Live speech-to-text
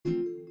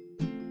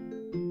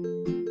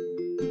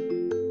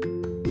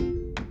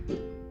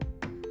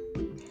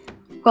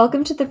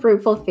Welcome to the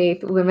Fruitful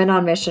Faith Women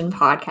on Mission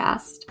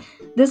podcast.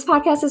 This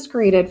podcast is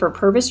created for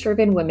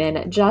purpose-driven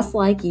women just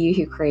like you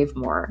who crave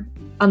more.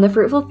 On the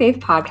Fruitful Faith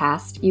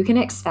podcast, you can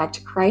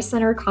expect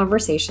Christ-centered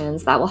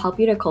conversations that will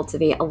help you to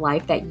cultivate a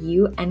life that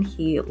you and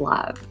He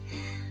love.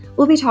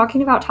 We'll be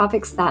talking about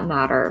topics that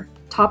matter,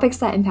 topics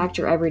that impact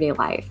your everyday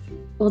life.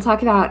 We'll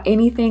talk about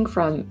anything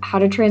from how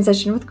to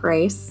transition with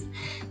grace,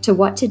 to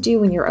what to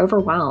do when you're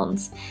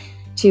overwhelmed,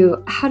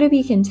 to how to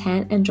be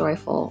content and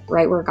joyful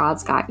right where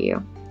God's got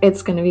you.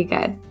 It's going to be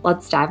good.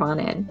 Let's dive on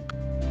in.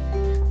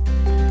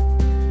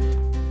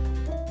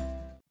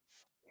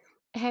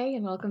 Hey,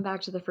 and welcome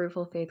back to the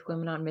Fruitful Faith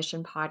Women on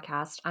Mission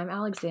podcast. I'm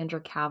Alexandra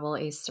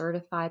Cavill, a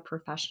certified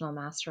professional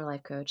master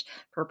life coach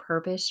for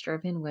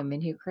purpose-driven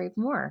women who crave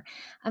more.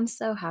 I'm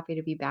so happy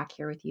to be back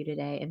here with you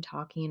today and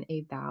talking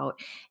about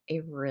a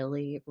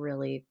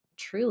really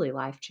truly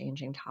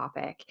life-changing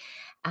topic.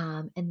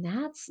 And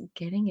that's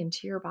getting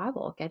into your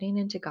Bible, getting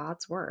into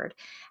God's Word.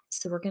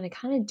 So we're going to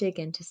kind of dig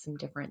into some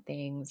different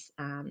things,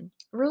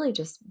 really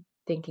just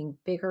thinking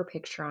bigger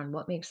picture on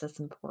what makes this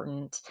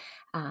important,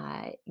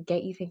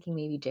 get you thinking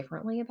maybe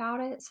differently about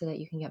it so that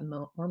you can get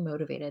more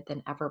motivated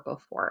than ever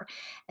before.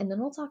 And then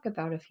we'll talk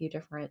about a few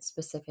different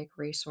specific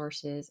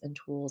resources and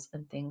tools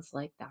and things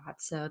like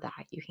that so that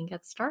you can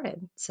get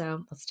started.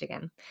 So let's dig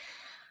in.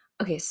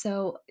 Okay,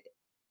 so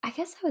I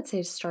guess I would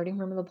say starting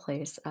from the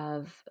place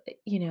of,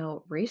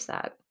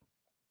 reset.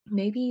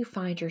 Maybe you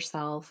find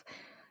yourself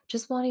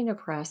just wanting to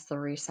press the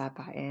reset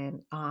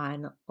button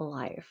on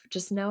life,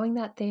 just knowing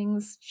that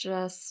things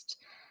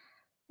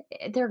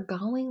they're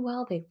going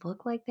well, they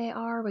look like they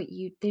are, but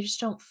they just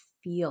don't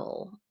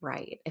feel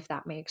right, if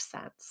that makes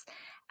sense.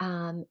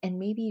 And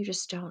maybe you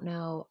just don't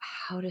know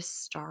how to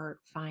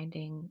start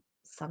finding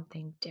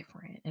something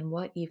different and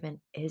what even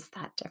is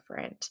that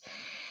different.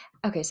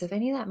 Okay, so if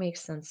any of that makes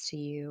sense to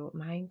you,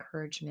 my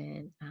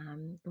encouragement,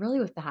 really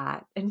with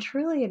that, and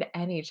truly in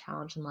any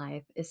challenge in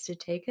life, is to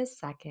take a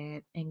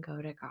second and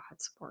go to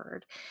God's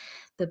Word.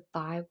 The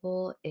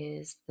Bible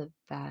is the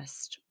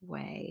best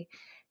way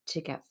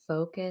to get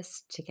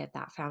focused, to get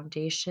that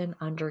foundation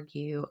under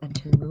you, and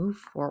to move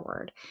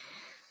forward.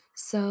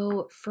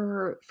 So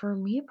for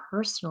me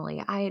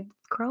personally, I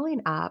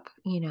growing up,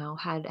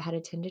 had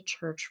attended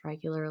church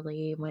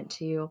regularly, went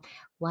to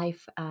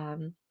life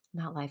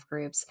not life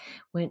groups,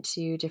 went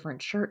to different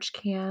church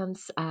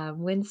camps,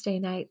 Wednesday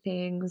night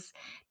things,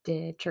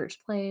 did church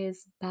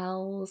plays,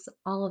 bells,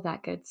 all of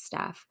that good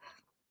stuff.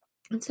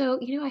 And so,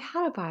 I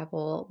had a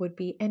Bible, would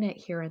be in it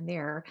here and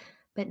there,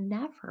 but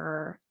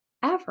never,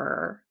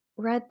 ever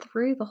read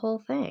through the whole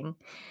thing.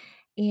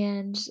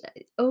 And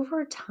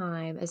over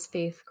time, as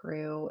faith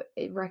grew,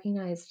 it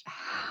recognized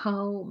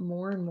how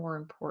more and more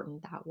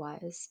important that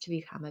was to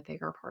become a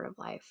bigger part of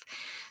life.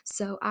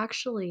 So,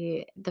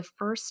 actually, the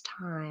first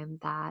time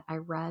that I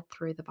read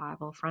through the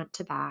Bible front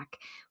to back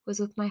was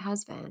with my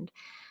husband.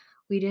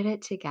 We did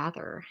it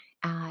together,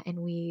 and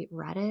we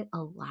read it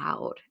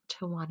aloud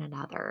to one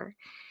another.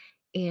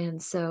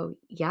 And so,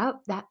 yep,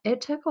 that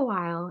it took a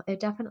while. It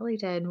definitely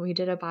did. We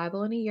did a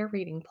Bible in a year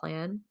reading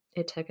plan.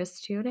 It took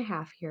us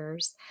 2.5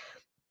 years.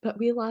 But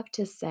we love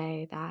to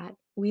say that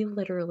we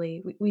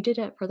literally we did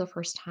it for the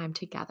first time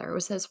together. It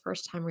was his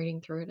first time reading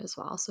through it as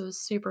well. So it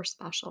was super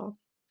special.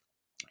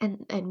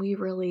 And we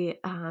really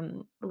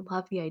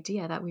love the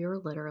idea that we were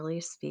literally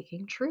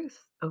speaking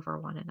truth over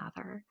one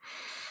another.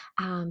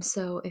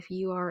 So if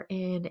you are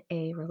in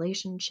a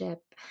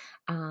relationship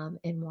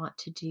and want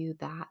to do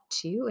that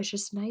too, it's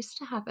just nice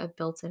to have a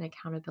built-in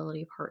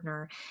accountability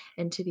partner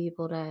and to be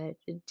able to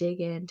dig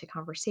into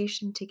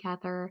conversation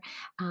together.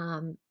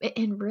 And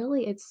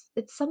really, it's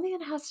something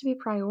that has to be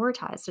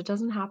prioritized. It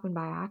doesn't happen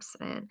by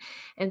accident,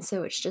 and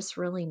so it's just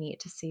really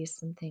neat to see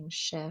some things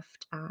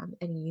shift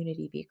and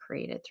unity be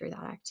created through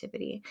that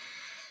activity.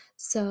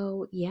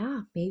 So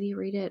yeah, maybe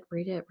read it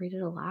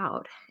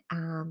aloud.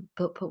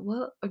 But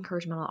what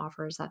encouragement I'll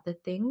offer is that the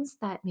things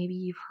that maybe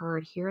you've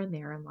heard here and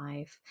there in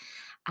life,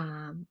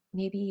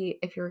 maybe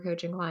if you're a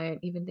coaching client,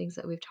 even things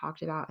that we've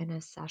talked about in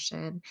a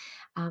session,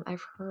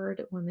 I've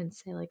heard women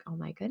say like, "Oh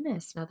my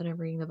goodness, now that I'm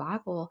reading the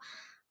Bible,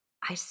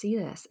 I see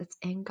this. It's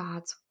in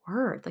God's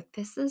word. Like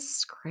this is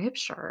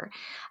scripture."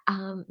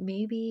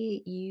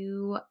 Maybe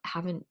you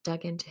haven't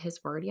dug into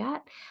his word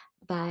yet,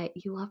 but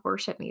you love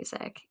worship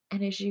music.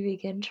 And as you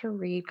begin to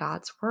read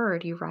God's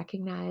word, you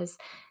recognize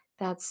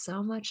that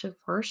so much of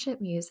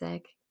worship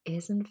music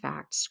is in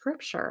fact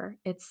scripture.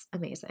 It's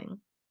amazing.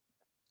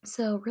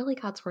 So, really,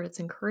 God's word, it's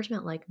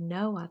encouragement like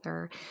no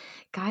other,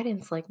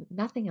 guidance like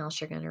nothing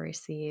else you're going to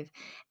receive,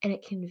 and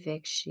it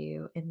convicts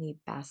you in the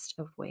best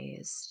of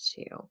ways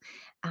too.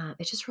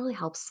 It just really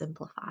helps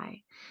simplify.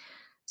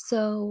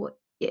 So,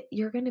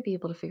 you're going to be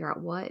able to figure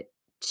out what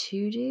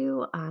to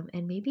do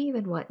and maybe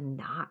even what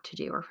not to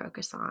do or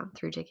focus on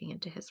through digging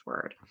into His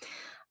Word.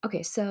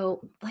 Okay,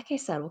 so like I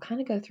said, we'll kind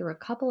of go through a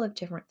couple of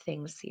different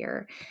things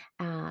here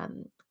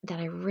that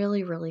I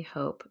really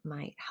hope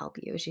might help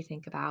you as you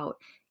think about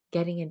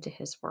getting into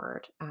His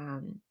Word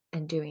and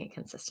doing it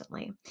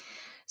consistently.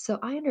 So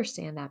I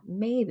understand that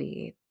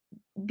maybe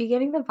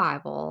Beginning the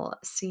Bible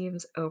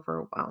seems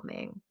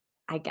overwhelming.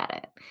 I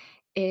get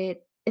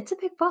it. It's a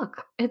big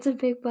book. It's a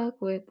big book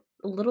with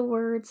little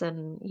words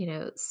and,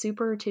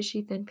 super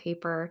tissue thin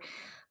paper,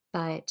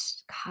 but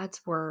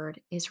God's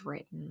word is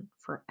written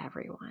for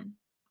everyone,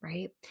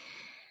 right?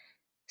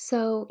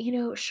 So,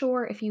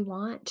 sure, if you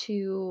want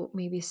to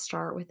maybe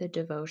start with a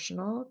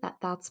devotional,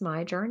 that's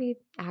my journey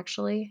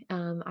actually.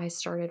 I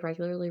started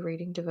regularly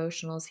reading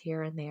devotionals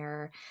here and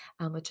there,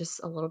 with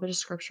just a little bit of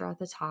scripture at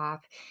the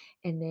top,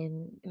 and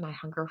then my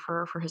hunger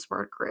for his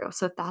word grew.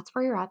 So if that's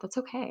where you're at, that's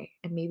okay.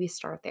 And maybe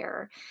start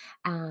there.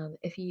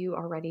 If you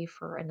are ready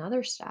for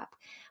another step,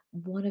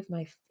 one of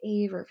my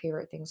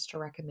favorite things to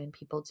recommend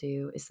people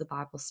do is the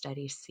Bible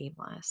study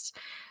Seamless.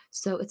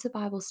 So it's a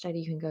Bible study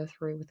you can go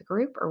through with a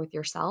group or with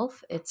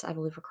yourself. It's, I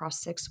believe,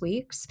 across 6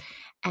 weeks,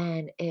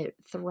 and it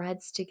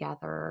threads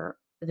together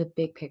the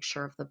big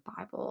picture of the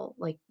Bible.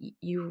 Like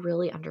you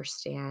really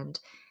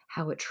understand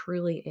how it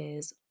truly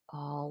is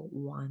all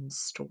one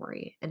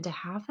story. And to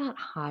have that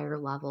higher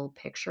level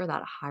picture,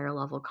 that higher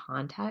level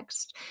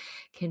context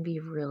can be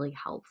really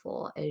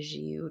helpful as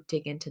you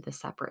dig into the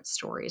separate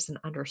stories and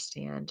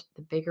understand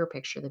the bigger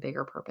picture, the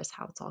bigger purpose,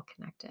 how it's all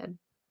connected.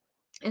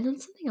 And then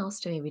something else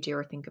to maybe do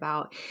or think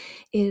about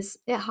is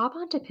hop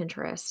onto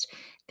Pinterest.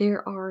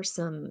 There are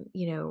some,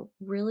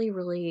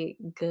 really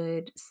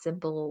good,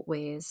 simple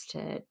ways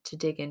to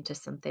dig into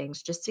some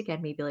things. Just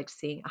again, maybe like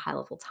seeing a high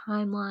level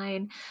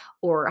timeline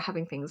or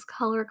having things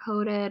color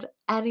coded.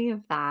 Any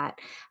of that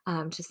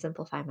to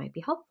simplify might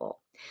be helpful.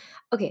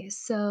 Okay,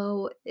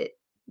 so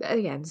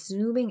again,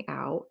 zooming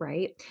out,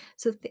 right?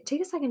 So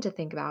take a second to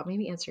think about,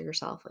 maybe answer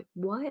yourself, like,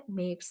 what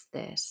makes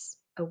this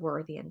a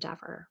worthy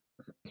endeavor?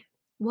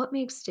 What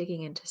makes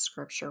digging into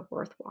scripture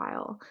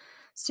worthwhile?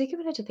 So take a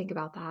minute to think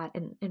about that,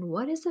 and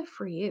what is it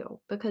for you?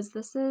 Because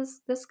this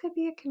could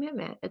be a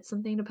commitment. It's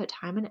something to put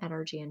time and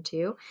energy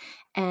into.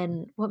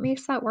 And what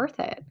makes that worth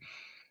it?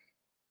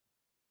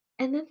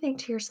 And then think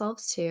to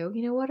yourselves too,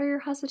 what are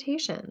your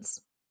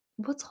hesitations?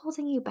 What's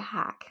holding you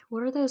back?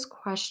 What are those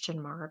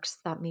question marks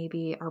that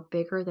maybe are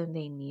bigger than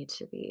they need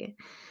to be?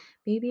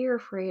 Maybe you're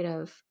afraid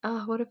of,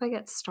 oh, what if I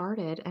get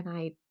started and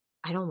I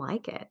don't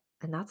like it?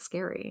 And that's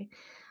scary.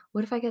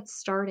 What if I get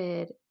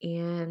started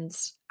and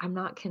I'm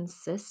not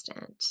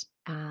consistent?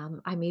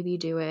 I maybe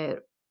do it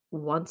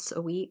once a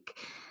week,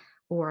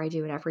 or I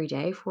do it every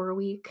day for a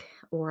week,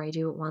 or I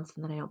do it once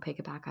and then I don't pick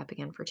it back up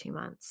again for 2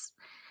 months.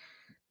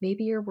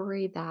 Maybe you're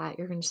worried that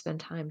you're going to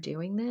spend time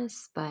doing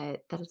this,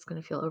 but that it's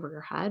going to feel over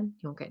your head.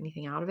 You won't get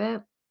anything out of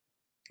it,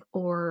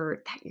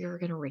 or that you're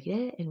going to read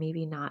it and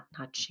maybe not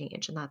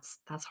change, and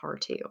that's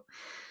hard too.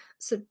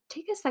 So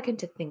take a second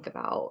to think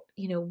about,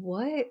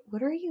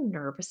 what are you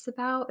nervous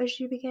about as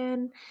you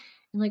begin,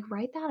 and like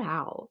write that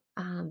out.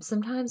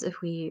 Sometimes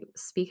if we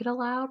speak it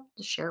aloud,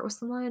 share it with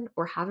someone,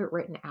 or have it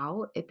written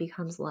out, it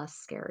becomes less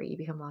scary. You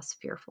become less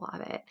fearful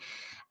of it.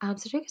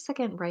 So take a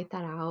second, write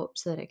that out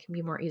so that it can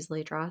be more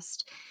easily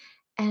addressed,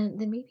 and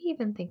then maybe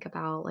even think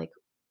about, like,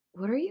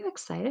 what are you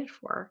excited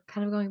for?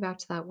 Kind of going back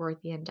to that word,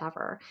 the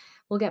endeavor.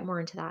 We'll get more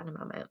into that in a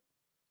moment.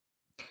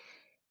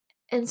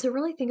 And so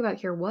really think about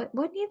here, what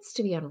needs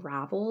to be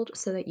unraveled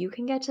so that you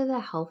can get to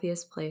the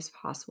healthiest place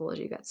possible as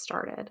you get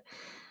started.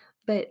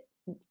 But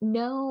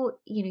no,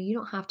 you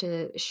don't have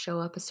to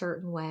show up a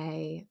certain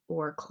way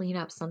or clean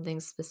up something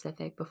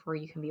specific before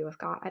you can be with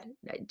God.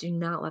 Do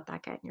not let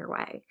that get in your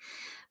way.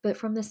 But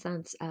from the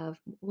sense of,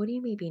 what do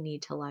you maybe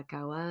need to let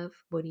go of?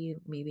 What do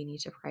you maybe need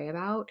to pray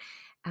about,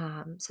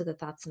 so that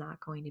that's not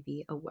going to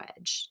be a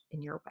wedge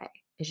in your way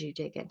as you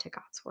dig into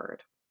God's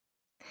word?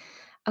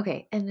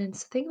 Okay, and then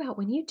so think about,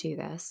 when you do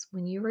this,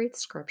 when you read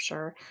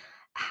scripture,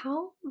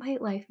 how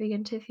might life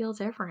begin to feel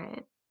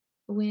different?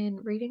 When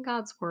reading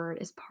God's word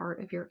is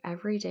part of your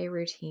everyday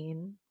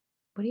routine,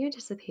 what do you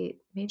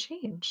anticipate may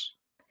change?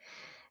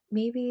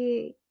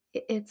 Maybe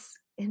it's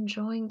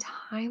enjoying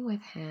time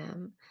with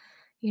Him.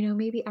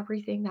 Maybe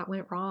everything that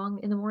went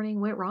wrong in the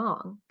morning went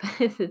wrong.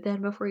 But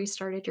then before you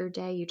started your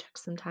day, you took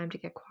some time to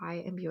get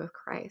quiet and be with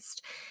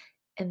Christ.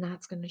 And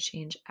that's going to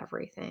change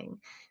everything.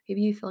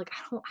 Maybe you feel like,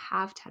 I don't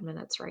have 10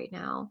 minutes right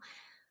now.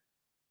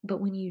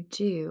 But when you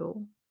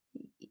do,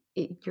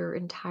 your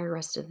entire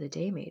rest of the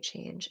day may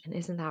change. And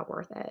isn't that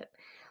worth it?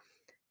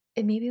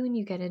 And maybe when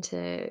you get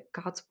into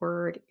God's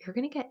word, you're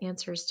going to get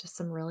answers to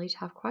some really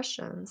tough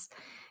questions.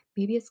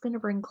 Maybe it's going to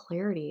bring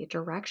clarity,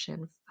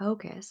 direction,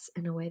 focus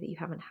in a way that you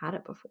haven't had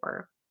it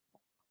before.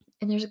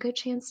 And there's a good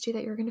chance too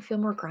that you're going to feel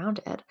more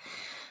grounded.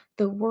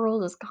 The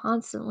world is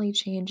constantly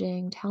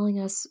changing, telling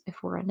us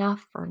if we're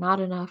enough or not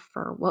enough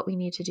for what we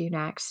need to do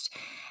next.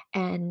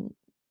 And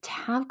to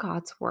have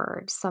God's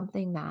word,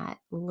 something that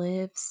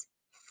lives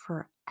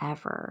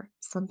forever,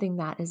 something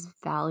that is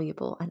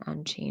valuable and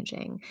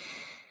unchanging,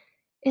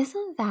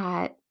 isn't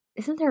that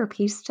isn't there a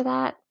piece to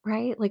that,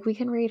 right? Like, we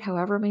can read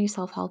however many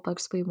self-help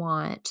books we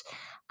want,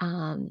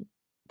 um,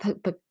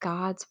 but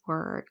God's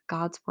word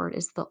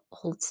is the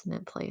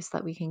ultimate place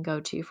that we can go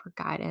to for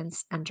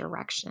guidance and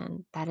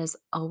direction that is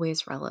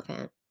always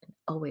relevant and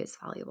always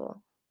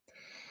valuable.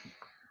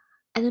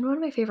 And then one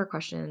of my favorite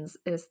questions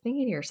is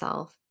thinking to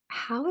yourself,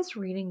 How is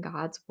reading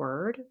God's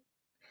word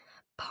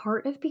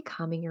part of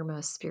becoming your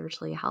most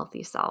spiritually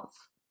healthy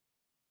self?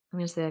 I'm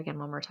going to say that again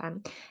one more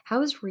time.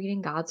 How is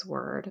reading God's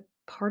word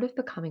part of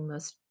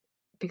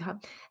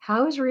become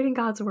how is reading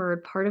God's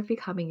word part of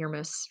becoming your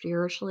most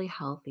spiritually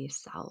healthy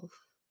self?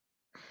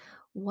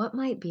 What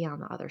might be on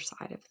the other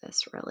side of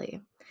this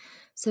really?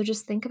 So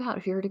just think about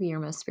if you're to be your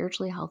most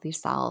spiritually healthy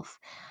self,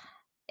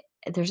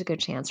 there's a good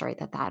chance, right,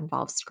 that that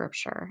involves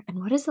scripture. And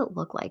what does it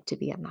look like to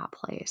be in that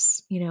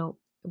place?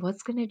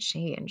 What's going to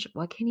change?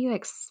 What can you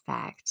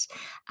expect?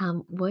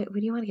 What do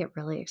you want to get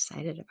really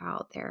excited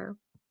about there?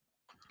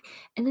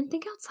 And then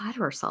think outside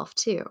of ourselves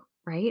too,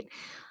 right?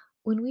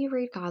 When we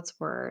read God's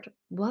word,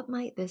 what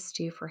might this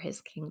do for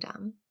his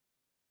kingdom?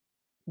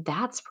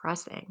 That's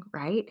pressing,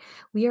 right?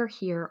 We are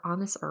here on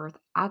this earth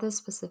at this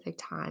specific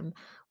time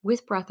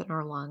with breath in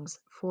our lungs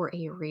for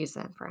a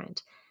reason,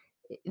 friend.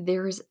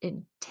 There's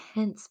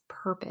intense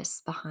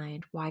purpose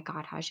behind why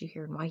God has you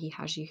here and why he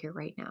has you here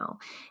right now.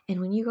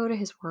 And when you go to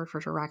his word for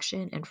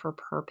direction and for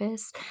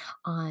purpose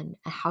on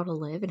how to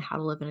live and how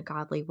to live in a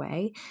godly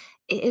way,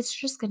 it's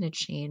just going to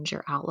change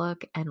your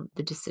outlook and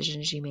the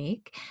decisions you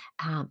make,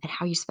 and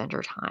how you spend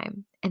your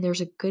time. And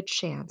there's a good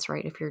chance,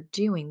 right, if you're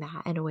doing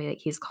that in a way that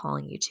he's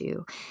calling you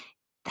to,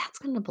 that's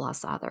going to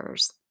bless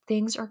others.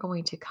 Things are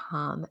going to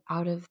come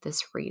out of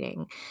this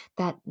reading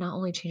that not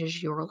only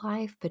changes your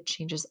life, but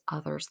changes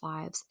others'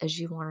 lives as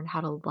you learn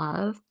how to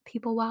love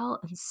people well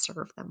and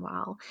serve them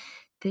well.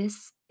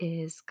 This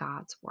is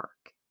God's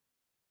work.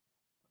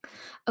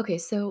 Okay,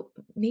 so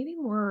maybe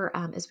more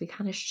as we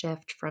kind of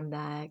shift from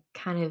the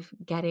kind of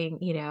getting,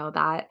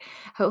 that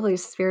hopefully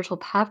spiritual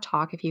pep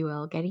talk, if you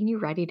will, getting you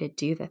ready to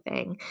do the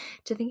thing,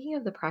 to thinking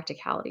of the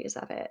practicalities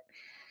of it.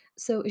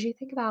 So, as you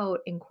think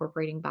about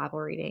incorporating Bible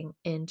reading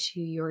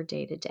into your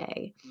day to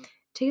day,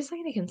 take a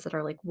second to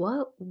consider like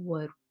what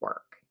would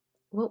work?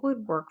 What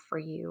would work for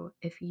you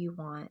if you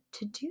want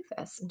to do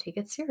this and take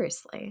it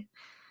seriously?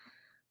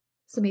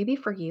 So, maybe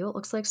for you, it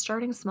looks like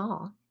starting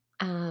small.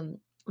 Um,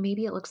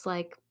 Maybe it looks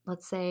like,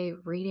 let's say,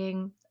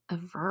 reading a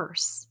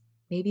verse.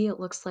 Maybe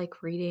it looks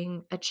like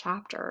reading a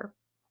chapter.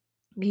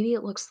 Maybe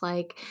it looks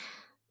like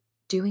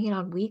doing it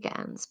on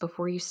weekends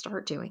before you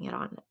start doing it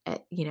on,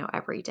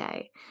 every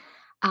day.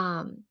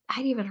 I'd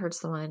even heard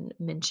someone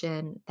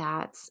mention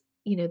that,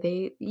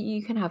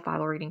 you can have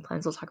Bible reading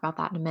plans. We'll talk about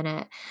that in a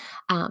minute.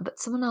 But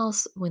someone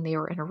else, when they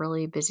were in a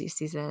really busy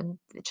season,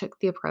 they took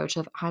the approach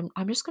of I'm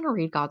just going to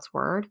read God's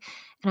word,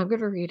 and I'm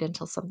going to read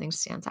until something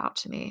stands out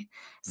to me,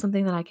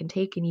 something that I can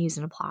take and use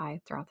and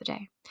apply throughout the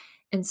day.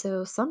 And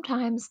so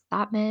sometimes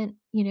that meant,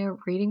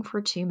 reading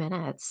for 2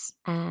 minutes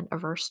and a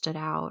verse stood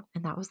out,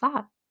 and that was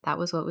that. That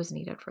was what was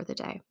needed for the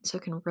day. So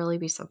it can really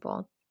be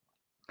simple.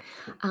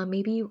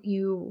 Maybe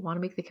you want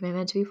to make the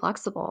commitment to be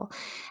flexible,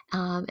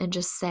 and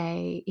just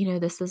say,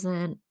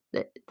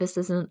 this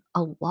isn't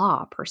a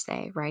law per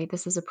se, right?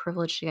 This is a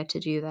privilege to get to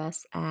do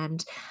this,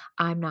 and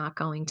I'm not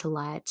going to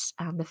let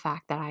the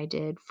fact that I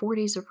did 4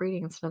 days of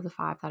reading instead of the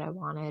 5 that I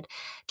wanted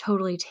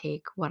totally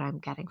take what I'm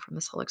getting from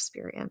this whole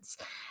experience.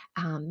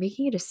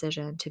 Making a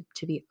decision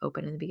to be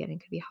open in the beginning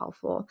could be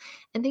helpful,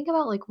 and think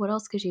about like what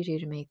else could you do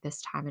to make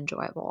this time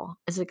enjoyable?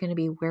 Is it going to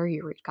be where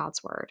you read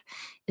God's word?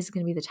 Is it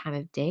gonna be the time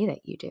of day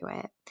that you do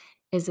it?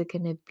 Is it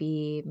gonna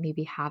be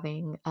maybe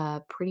having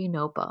a pretty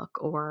notebook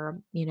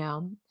or,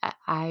 in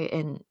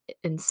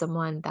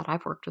someone that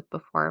I've worked with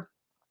before,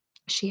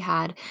 she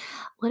had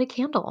lit a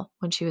candle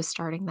when she was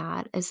starting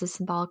that as a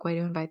symbolic way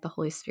to invite the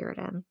Holy Spirit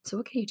in. So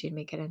what can you do to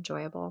make it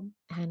enjoyable?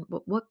 And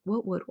what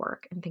would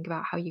work? And think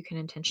about how you can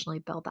intentionally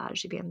build that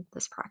as you begin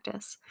this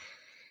practice.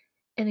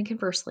 And then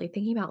conversely,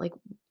 thinking about like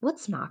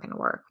what's not going to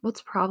work,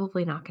 what's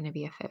probably not going to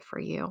be a fit for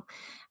you.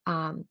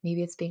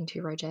 Maybe it's being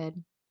too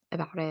rigid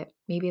about it.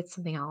 Maybe it's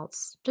something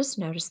else. Just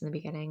notice in the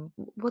beginning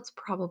what's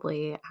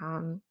probably,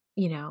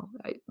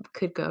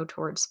 could go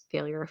towards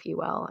failure, if you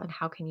will, and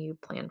how can you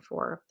plan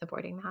for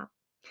avoiding that.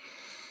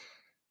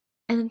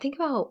 And then think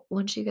about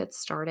once you get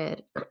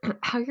started,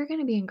 how you're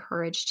going to be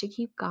encouraged to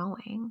keep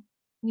going.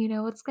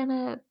 What's going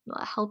to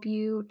help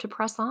you to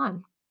press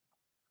on.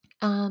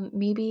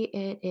 Maybe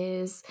it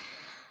is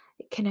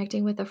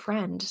connecting with a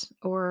friend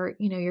or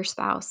your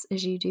spouse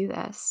as you do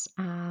this.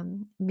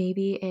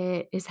 Maybe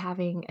it is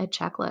having a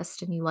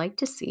checklist and you like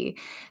to see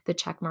the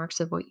check marks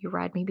of what you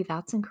read. Maybe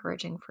that's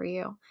encouraging for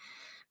you.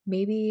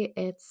 Maybe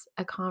it's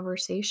a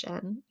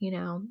conversation,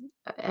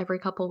 every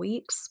couple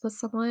weeks with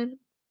someone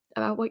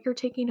about what you're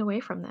taking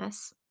away from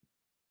this.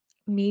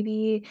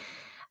 Maybe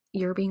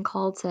you're being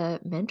called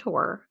to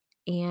mentor,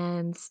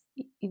 and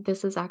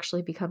this is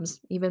actually becomes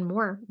even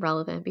more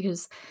relevant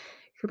because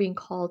you're being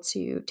called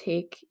to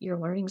take your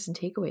learnings and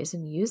takeaways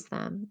and use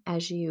them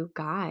as you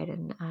guide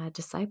and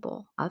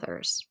disciple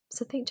others.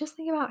 So think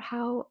about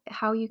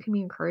how you can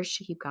be encouraged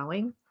to keep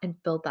going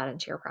and build that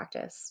into your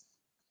practice.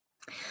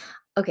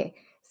 Okay,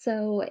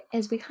 So,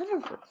 as we kind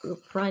of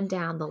run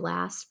down the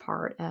last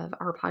part of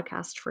our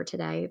podcast for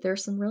today,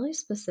 there's some really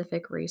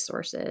specific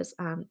resources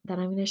that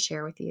I'm going to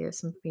share with you,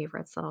 some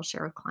favorites that I'll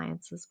share with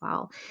clients as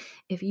well.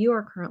 If you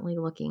are currently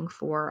looking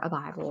for a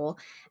Bible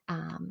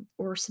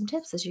or some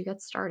tips as you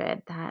get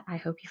started that I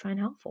hope you find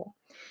helpful.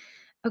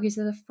 Okay,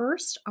 so the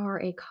first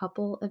are a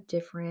couple of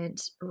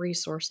different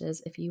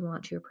resources if you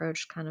want to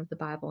approach kind of the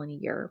Bible in a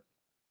year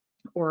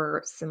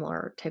or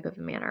similar type of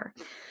a manner.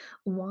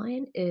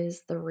 One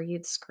is the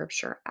Read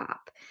Scripture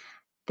app.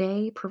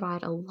 They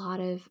provide a lot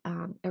of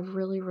a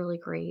really, really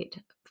great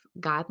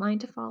guideline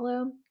to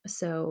follow.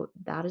 So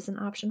that is an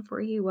option for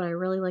you. What I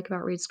really like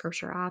about Read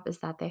Scripture app is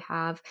that they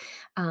have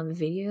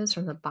videos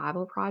from the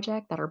Bible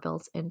Project that are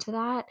built into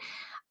that.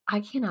 I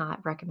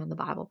cannot recommend the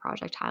Bible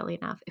Project highly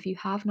enough. If you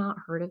have not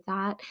heard of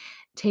that,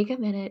 take a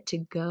minute to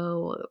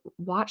go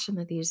watch some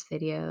of these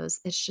videos.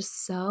 It's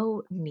just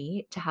so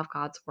neat to have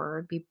God's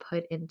word be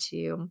put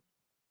into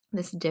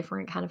this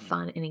different kind of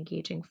fun and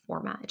engaging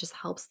format. It just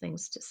helps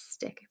things to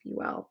stick, if you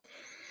will.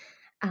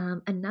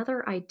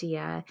 Another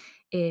idea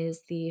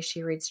is the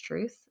She Reads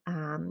Truth.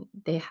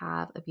 They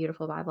have a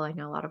beautiful Bible I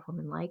know a lot of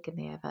women like, and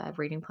they have a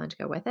reading plan to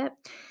go with it.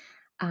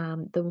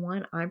 The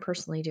one I'm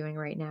personally doing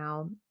right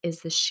now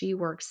is the She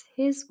Works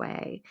His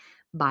Way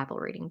Bible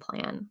reading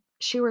plan.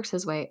 She Works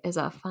His Way is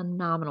a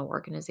phenomenal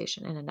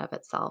organization in and of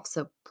itself.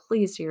 So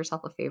please do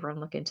yourself a favor and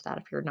look into that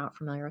if you're not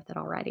familiar with it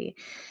already.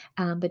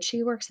 But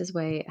She Works His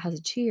Way has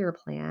a 2-year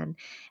plan,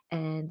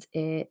 and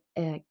it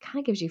kind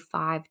of gives you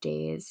 5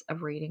 days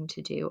of reading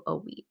to do a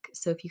week.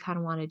 So if you kind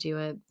of want to do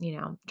it,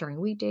 during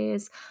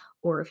weekdays,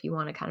 or if you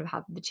want to kind of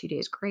have the 2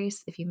 days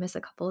grace, if you miss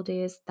a couple of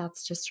days,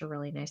 that's just a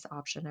really nice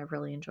option. I've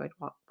really enjoyed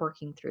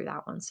working through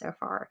that one so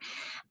far.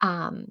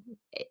 Am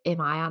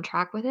I on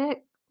track with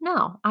it?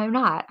 No, I'm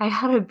not. I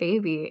had a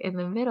baby in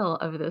the middle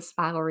of this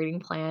Bible reading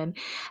plan,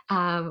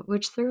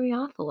 which threw me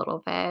off a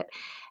little bit.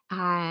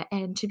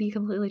 And to be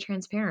completely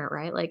transparent,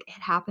 right? Like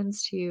it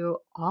happens to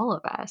all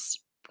of us.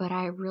 But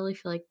I really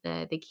feel like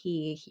the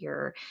key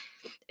here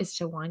is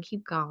to one,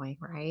 keep going,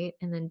 right?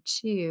 And then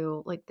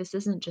two, like this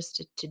isn't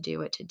just to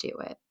do it to do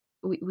it.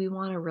 We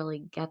want to really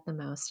get the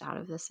most out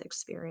of this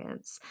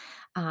experience.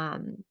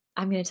 I'm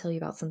going to tell you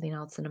about something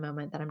else in a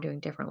moment that I'm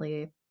doing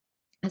differently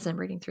as I'm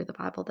reading through the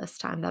Bible this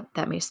time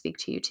that may speak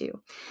to you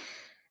too.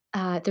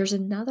 There's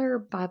another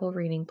Bible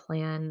reading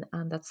plan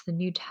that's the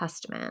New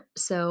Testament.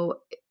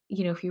 So,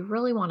 if you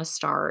really want to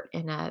start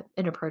in an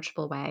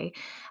approachable way,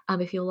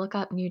 if you look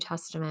up New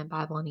Testament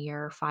Bible in a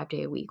year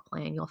 5-day a week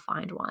plan, you'll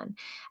find one.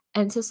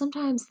 And so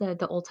sometimes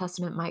the Old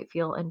Testament might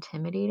feel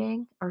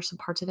intimidating or some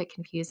parts of it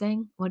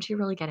confusing. Once you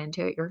really get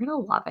into it, you're gonna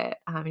love it.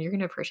 You're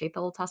gonna appreciate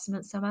the Old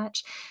Testament so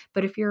much.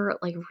 But if you're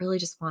like really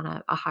just want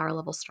a higher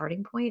level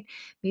starting point,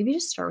 maybe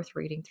just start with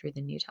reading through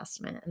the New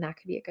Testament, and that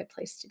could be a good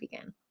place to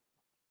begin.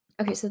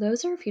 Okay, so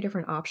those are a few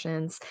different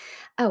options.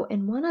 Oh,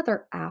 and one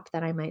other app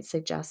that I might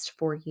suggest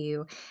for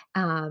you,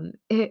 in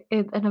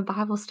a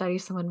Bible study,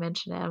 someone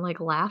mentioned it. I'm like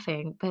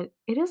laughing, but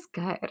it is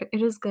good.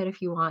 It is good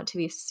if you want to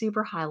be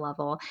super high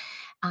level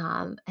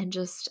and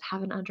just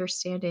have an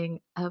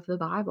understanding of the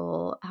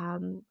Bible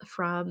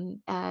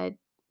from a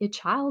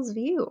child's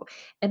view.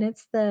 And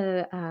it's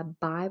the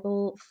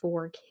Bible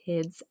for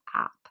Kids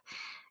app.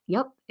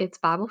 Yep, it's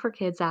Bible for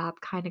Kids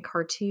app, kind of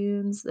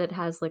cartoons that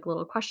has like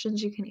little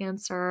questions you can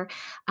answer.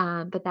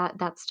 But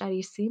that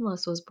study,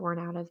 Seamless, was born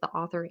out of the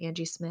author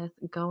Angie Smith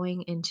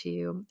going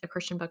into a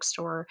Christian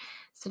bookstore,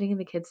 sitting in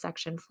the kids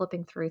section,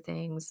 flipping through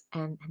things,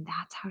 and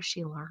that's how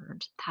she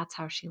learned. That's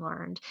how she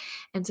learned.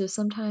 And so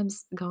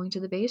sometimes going to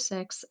the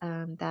basics,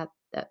 that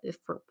if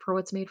for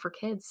what's made for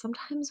kids,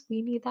 sometimes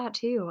we need that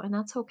too, and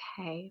that's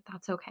okay.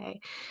 That's okay.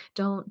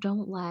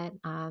 Don't let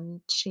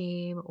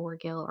shame or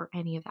guilt or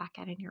any of that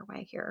get in your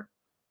way here.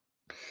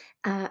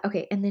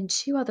 Okay, and then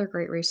two other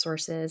great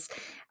resources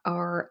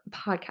are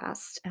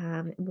podcasts.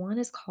 One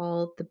is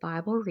called the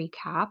Bible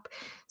Recap.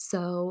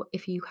 So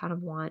if you kind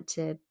of want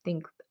to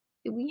think,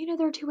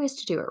 there are two ways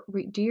to do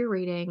it. Do your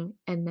reading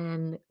and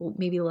then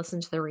maybe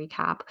listen to the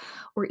recap,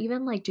 or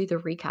even like do the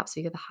recap so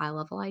you get the high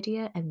level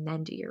idea and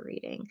then do your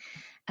reading.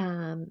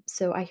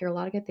 So I hear a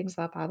lot of good things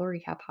about Bible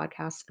Recap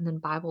podcasts and then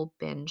Bible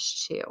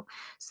Binge too.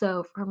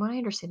 So from what I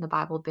understand, the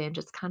Bible Binge,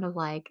 it's kind of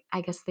like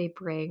I guess they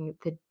bring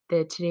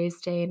the today's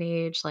day and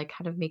age, like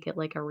kind of make it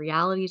like a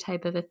reality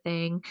type of a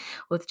thing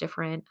with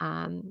different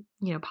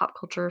pop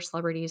culture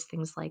celebrities,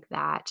 things like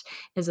that,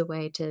 as a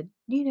way to,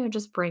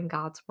 just bring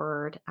God's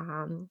word,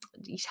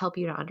 help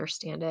you to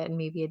understand it in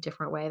maybe a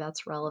different way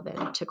that's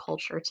relevant to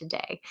culture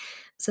today.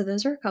 So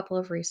those are a couple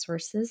of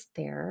resources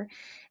there.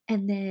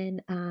 And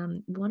then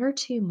one or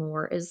two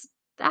more is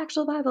the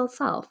actual Bible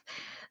itself.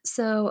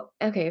 So,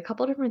 okay, a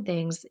couple different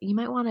things. You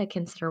might want to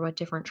consider what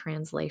different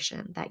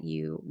translation that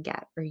you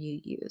get or you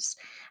use.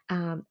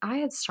 I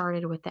had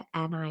started with the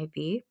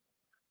NIV,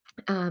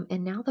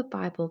 and now the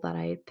Bible that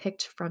I had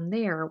picked from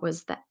there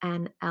was the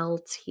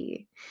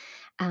NLT.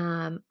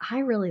 I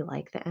really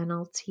like the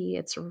NLT.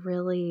 It's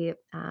really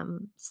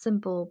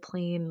simple,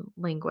 plain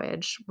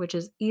language, which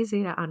is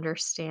easy to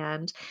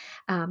understand.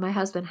 My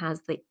husband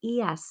has the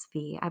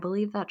ESV. I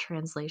believe that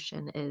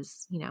translation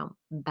is,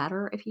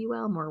 better, if you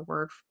will, more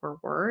word for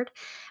word.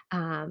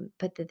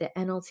 But the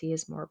NLT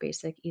is more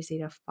basic, easy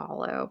to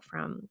follow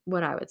from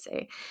what I would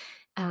say.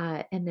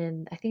 And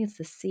then I think it's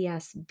the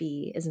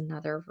CSB is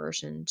another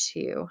version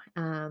too.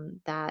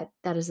 That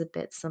is a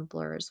bit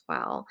simpler as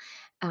well,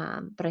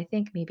 but I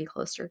think maybe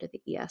closer to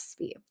the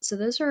ESV. So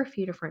those are a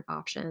few different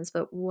options.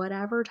 But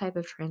whatever type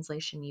of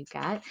translation you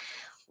get,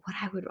 what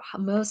I would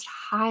most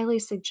highly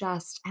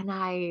suggest, and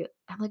I'm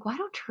like, why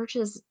don't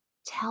churches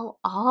tell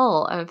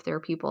all of their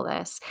people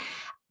this?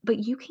 But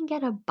you can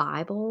get a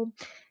Bible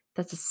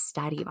that's a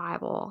study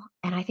Bible,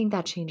 and I think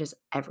that changes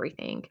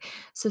everything.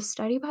 So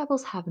study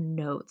Bibles have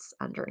notes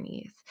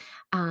underneath,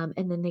 and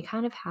then they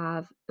kind of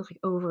have like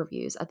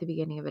overviews at the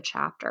beginning of a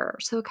chapter.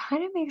 So it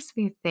kind of makes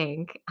me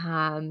think,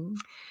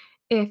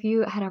 if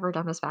you had ever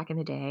done this back in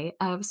the day,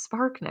 of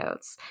Spark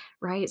Notes,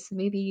 right? So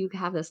maybe you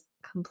have this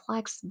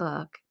complex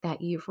book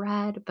that you've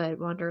read, but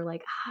wonder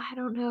like, I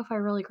don't know if I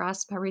really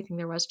grasp everything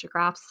there was to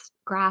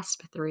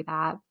grasp through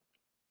that.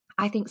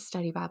 I think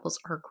study Bibles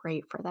are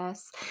great for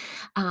this.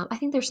 I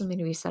think there's something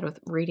to be said with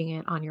reading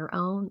it on your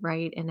own,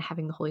 right? And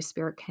having the Holy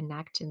Spirit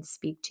connect and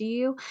speak to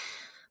you.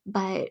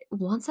 But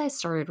once I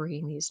started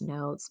reading these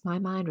notes, my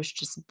mind was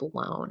just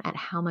blown at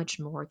how much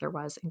more there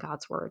was in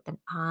God's word than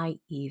I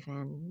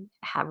even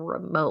have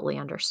remotely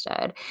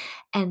understood.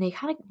 And they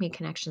kind of make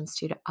connections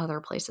to other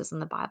places in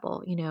the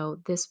Bible.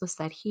 This was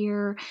said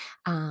here,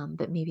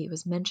 but maybe it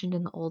was mentioned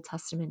in the Old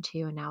Testament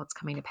too, and now it's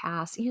coming to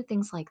pass,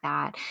 things like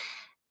that.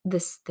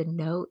 The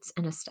notes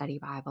in a study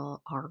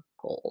Bible are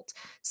gold.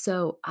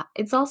 So,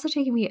 it's also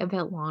taking me a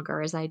bit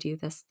longer as I do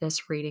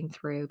this reading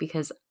through,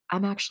 because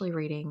I'm actually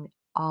reading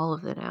all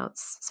of the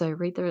notes. So I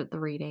read the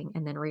reading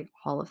and then read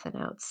all of the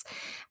notes.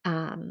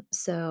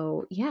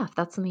 So yeah, if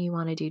that's something you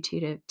want to do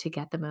too, to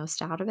get the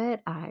most out of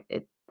it, I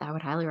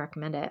would highly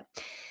recommend it.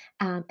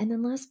 And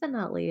then last but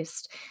not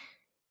least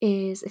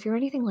is, if you're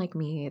anything like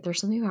me, there's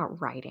something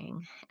about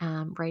writing.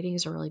 Writing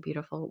is a really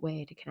beautiful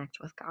way to connect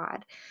with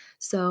God.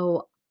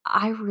 So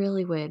I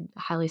really would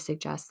highly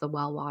suggest the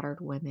Well Watered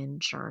Women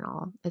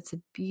Journal. It's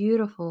a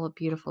beautiful,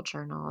 beautiful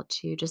journal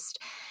to just,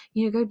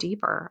 go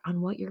deeper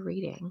on what you're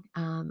reading.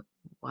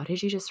 What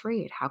did you just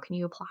read? How can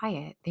you apply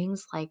it?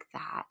 Things like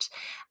that.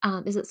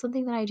 Is it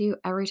something that I do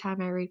every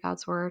time I read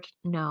God's word?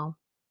 No.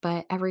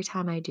 But every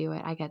time I do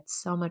it, I get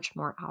so much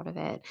more out of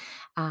it,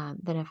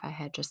 than if I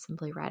had just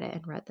simply read it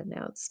and read the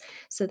notes.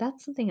 So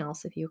that's something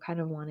else if you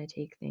kind of want to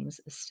take things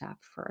a step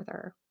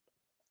further.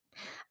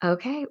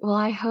 Okay, well,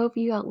 I hope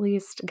you at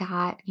least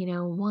got,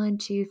 one,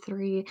 two,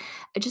 three,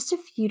 just a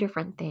few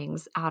different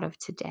things out of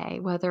today.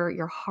 Whether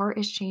your heart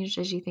is changed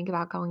as you think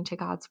about going to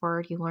God's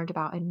Word, you learned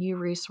about a new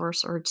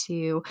resource or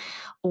two,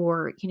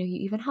 or, you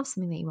even have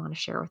something that you want to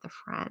share with a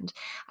friend.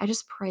 I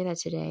just pray that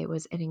today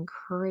was an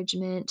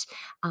encouragement,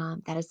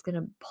 that is going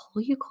to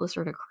pull you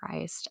closer to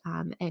Christ,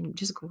 and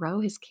just grow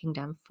His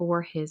kingdom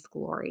for His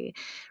glory.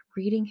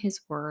 Reading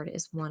His Word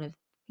is one of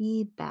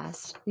the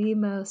best, the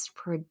most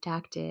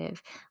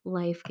productive,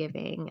 life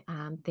giving,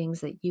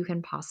 things that you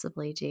can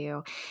possibly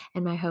do.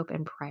 And my hope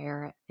and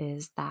prayer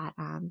is that,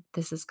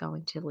 this is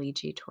going to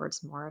lead you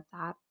towards more of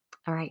that.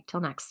 All right, till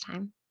next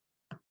time.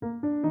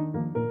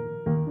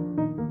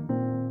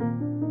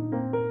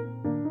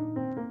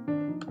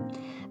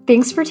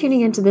 Thanks for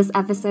tuning into this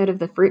episode of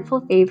the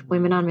Fruitful Faith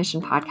Women on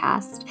Mission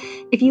podcast.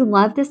 If you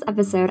love this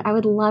episode, I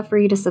would love for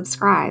you to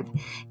subscribe.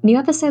 New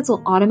episodes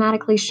will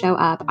automatically show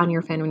up on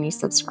your phone when you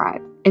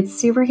subscribe. It's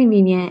super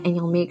convenient, and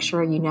you'll make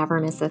sure you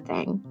never miss a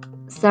thing.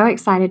 So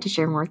excited to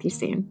share more with you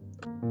soon.